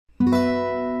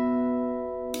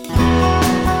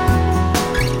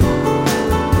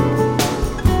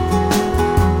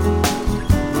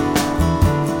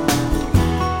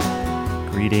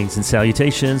and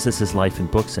salutations. This is Life in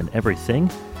Books and Everything.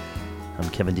 I'm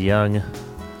Kevin DeYoung.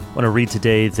 I want to read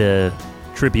today the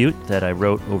tribute that I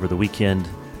wrote over the weekend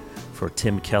for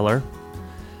Tim Keller.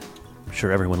 I'm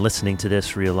sure everyone listening to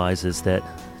this realizes that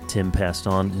Tim passed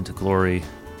on into glory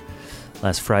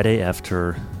last Friday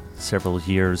after several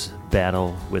years'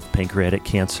 battle with pancreatic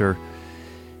cancer.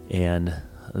 And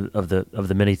of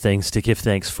the many things to give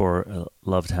thanks for,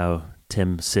 loved how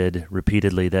Tim said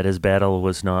repeatedly that his battle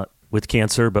was not with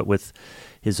cancer, but with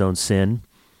his own sin.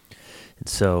 And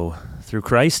so, through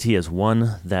Christ, he has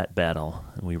won that battle,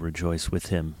 and we rejoice with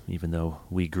him, even though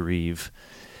we grieve.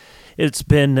 It's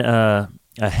been a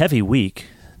heavy week.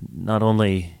 Not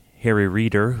only Harry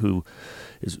Reeder, who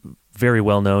is very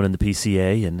well known in the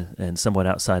PCA and somewhat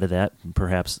outside of that.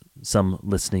 Perhaps some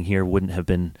listening here wouldn't have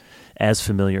been as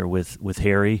familiar with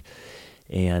Harry,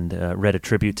 and read a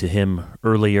tribute to him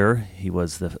earlier. He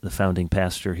was the founding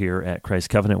pastor here at Christ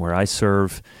Covenant, where I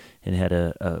serve, and had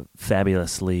a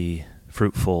fabulously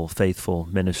fruitful, faithful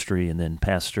ministry, and then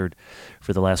pastored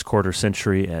for the last quarter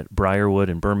century at Briarwood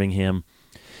in Birmingham.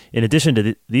 In addition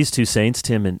to these two saints,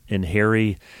 Tim and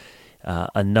Harry,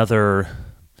 another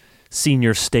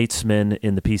senior statesman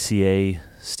in the PCA,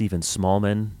 Stephen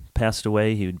Smallman, passed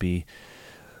away. He would be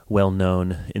well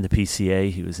known in the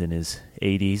PCA. He was in his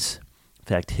 80s. In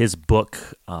fact, his book,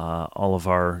 all of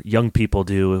our young people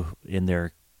do in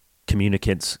their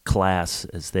communicants class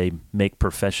as they make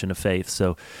profession of faith.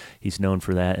 So he's known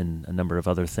for that and a number of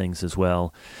other things as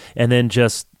well. And then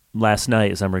just last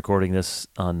night, as I'm recording this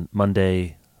on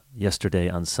Monday, yesterday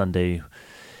on Sunday,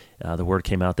 the word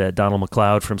came out that Donald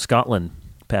MacLeod from Scotland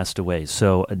passed away.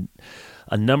 So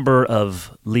a number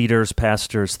of leaders,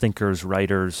 pastors, thinkers,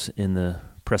 writers in the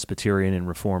Presbyterian and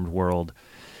Reformed world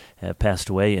have passed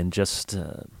away in just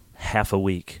half a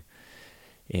week.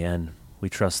 And we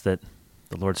trust that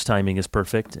the Lord's timing is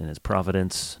perfect, and His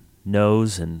providence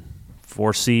knows and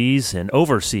foresees and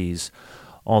oversees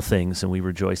all things, and we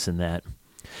rejoice in that.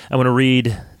 I want to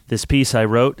read this piece I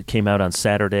wrote. It came out on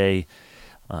Saturday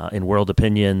in World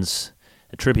Opinions,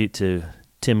 a tribute to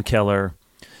Tim Keller,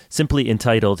 simply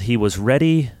entitled, "He Was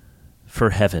Ready for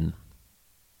Heaven."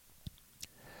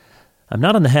 I'm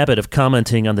not in the habit of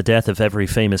commenting on the death of every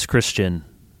famous Christian.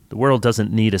 The world doesn't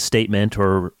need a statement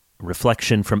or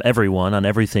reflection from everyone on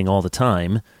everything all the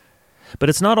time. But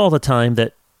it's not all the time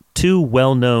that two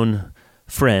well-known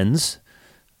friends,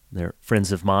 they're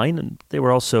friends of mine, and they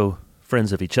were also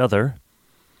friends of each other,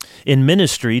 in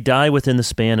ministry die within the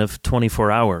span of 24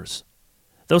 hours.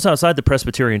 Those outside the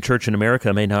Presbyterian Church in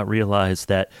America may not realize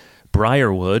that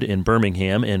Briarwood in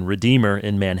Birmingham and Redeemer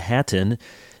in Manhattan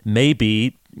may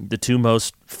be the two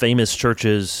most famous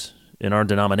churches in our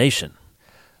denomination.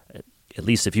 At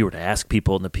least if you were to ask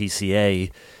people in the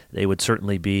PCA, they would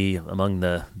certainly be among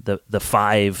the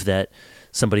five that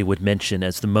somebody would mention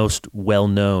as the most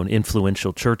well-known,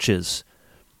 influential churches.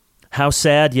 How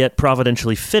sad yet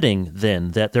providentially fitting,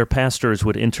 then, that their pastors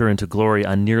would enter into glory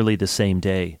on nearly the same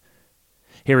day.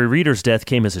 Harry Reeder's death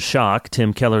came as a shock.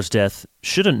 Tim Keller's death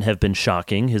shouldn't have been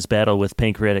shocking. His battle with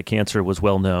pancreatic cancer was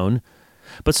well known.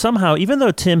 But somehow, even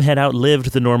though Tim had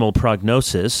outlived the normal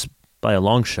prognosis by a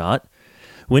long shot,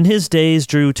 when his days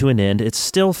drew to an end, it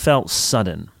still felt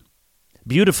sudden.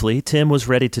 Beautifully, Tim was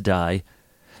ready to die.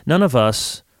 None of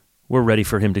us were ready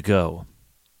for him to go.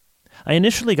 I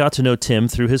initially got to know Tim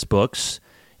through his books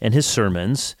and his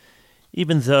sermons,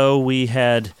 even though we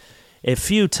had a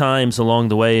few times along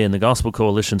the way in the Gospel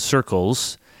Coalition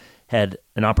circles had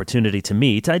an opportunity to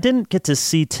meet. I didn't get to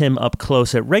see Tim up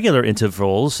close at regular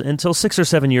intervals until 6 or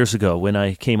 7 years ago when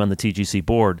I came on the TGC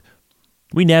board.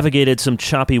 We navigated some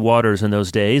choppy waters in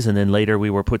those days, and then later we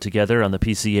were put together on the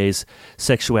PCA's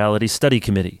Sexuality Study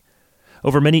Committee.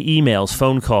 Over many emails,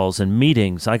 phone calls, and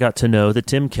meetings, I got to know the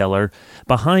Tim Keller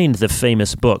behind the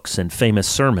famous books and famous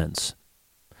sermons.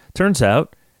 Turns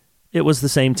out, it was the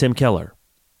same Tim Keller.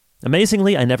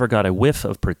 Amazingly, I never got a whiff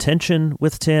of pretension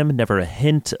with Tim, never a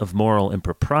hint of moral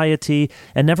impropriety,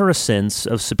 and never a sense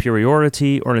of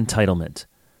superiority or entitlement.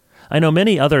 I know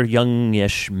many other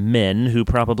youngish men who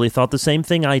probably thought the same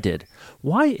thing I did.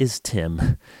 Why is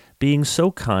Tim being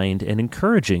so kind and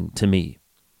encouraging to me?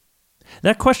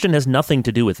 That question has nothing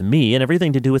to do with me and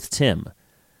everything to do with Tim.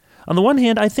 On the one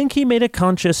hand, I think he made a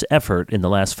conscious effort in the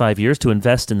last 5 years to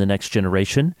invest in the next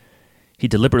generation. He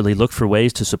deliberately looked for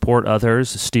ways to support others,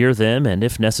 steer them, and,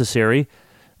 if necessary,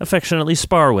 affectionately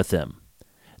spar with them.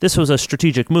 This was a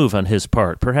strategic move on his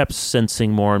part, perhaps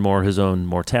sensing more and more his own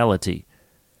mortality.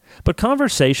 But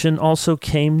conversation also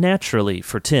came naturally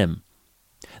for Tim.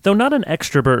 Though not an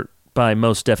extrovert by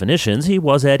most definitions, he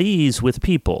was at ease with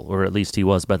people, or at least he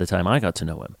was by the time I got to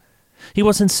know him. He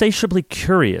was insatiably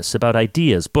curious about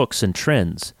ideas, books, and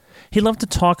trends. He loved to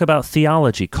talk about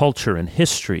theology, culture, and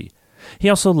history. He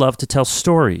also loved to tell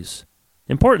stories.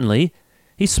 Importantly,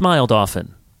 he smiled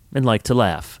often and liked to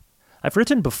laugh. I've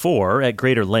written before, at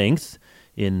greater length,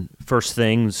 in First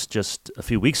Things just a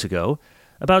few weeks ago,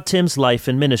 about Tim's life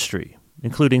and ministry,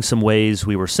 including some ways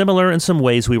we were similar and some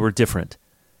ways we were different.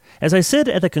 As I said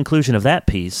at the conclusion of that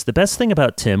piece, the best thing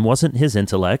about Tim wasn't his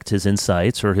intellect, his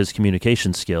insights, or his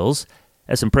communication skills,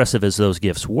 as impressive as those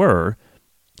gifts were.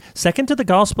 Second to the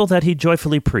gospel that he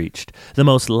joyfully preached, the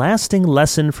most lasting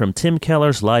lesson from Tim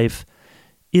Keller's life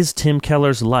is Tim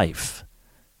Keller's life.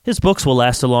 His books will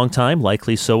last a long time,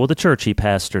 likely so will the church he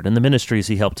pastored and the ministries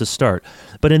he helped to start.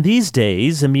 But in these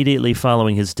days, immediately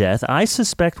following his death, I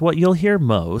suspect what you'll hear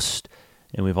most,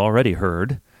 and we've already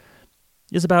heard,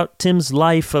 is about Tim's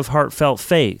life of heartfelt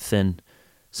faith and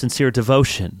sincere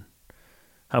devotion,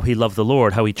 how he loved the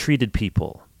Lord, how he treated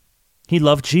people. He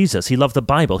loved Jesus. He loved the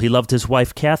Bible. He loved his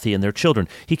wife, Kathy, and their children.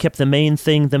 He kept the main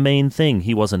thing.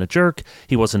 He wasn't a jerk.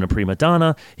 He wasn't a prima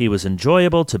donna. He was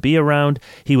enjoyable to be around.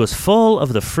 He was full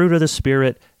of the fruit of the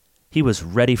Spirit. He was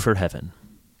ready for heaven.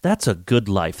 That's a good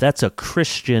life. That's a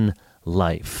Christian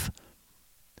life.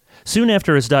 Soon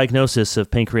after his diagnosis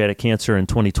of pancreatic cancer in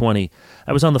 2020,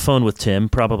 I was on the phone with Tim,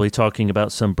 probably talking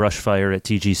about some brush fire at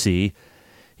TGC.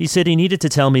 He said he needed to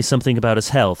tell me something about his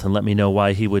health and let me know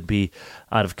why he would be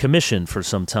out of commission for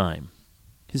some time.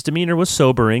 His demeanor was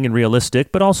sobering and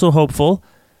realistic, but also hopeful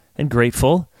and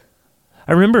grateful.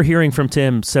 I remember hearing from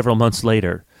Tim several months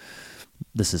later.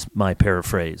 This is my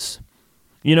paraphrase.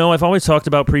 You know, I've always talked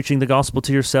about preaching the gospel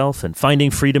to yourself and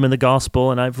finding freedom in the gospel,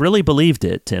 and I've really believed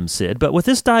it, Tim said. But with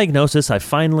this diagnosis, I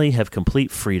finally have complete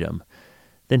freedom.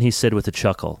 Then he said with a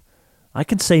chuckle, I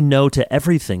can say no to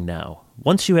everything now.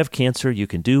 Once you have cancer, you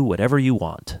can do whatever you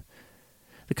want.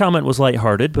 The comment was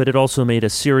lighthearted, but it also made a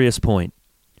serious point.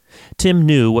 Tim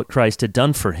knew what Christ had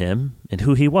done for him and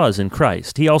who he was in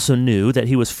Christ. He also knew that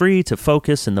he was free to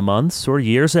focus in the months or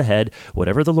years ahead,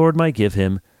 whatever the Lord might give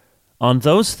him, on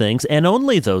those things and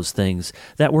only those things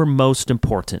that were most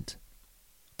important.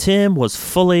 Tim was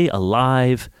fully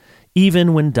alive,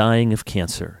 even when dying of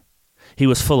cancer. He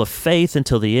was full of faith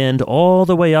until the end, all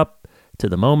the way up to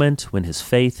the moment when his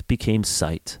faith became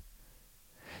sight.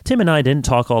 Tim and I didn't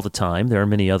talk all the time. There are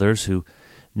many others who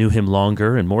knew him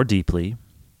longer and more deeply,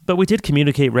 but we did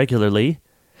communicate regularly,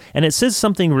 and it says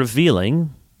something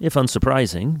revealing, if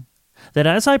unsurprising, that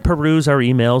as I peruse our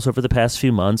emails over the past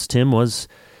few months, Tim was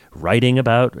writing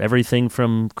about everything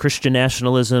from Christian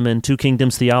nationalism and two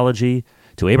kingdoms theology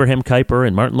to Abraham Kuyper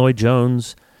and Martin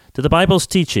Lloyd-Jones to the Bible's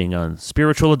teaching on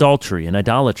spiritual adultery and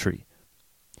idolatry.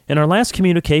 In our last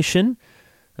communication,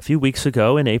 a few weeks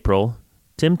ago in April,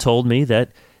 Tim told me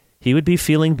that he would be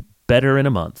feeling better in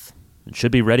a month and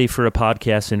should be ready for a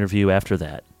podcast interview after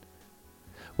that.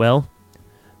 Well,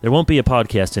 there won't be a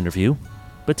podcast interview,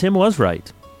 but Tim was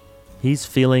right. He's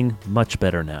feeling much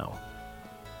better now.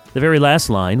 The very last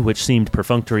line, which seemed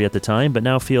perfunctory at the time but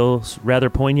now feels rather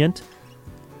poignant,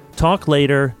 talk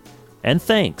later and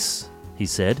thanks, he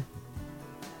said.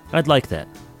 I'd like that.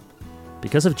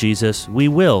 Because of Jesus, we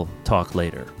will talk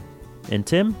later. And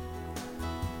Tim,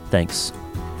 thanks.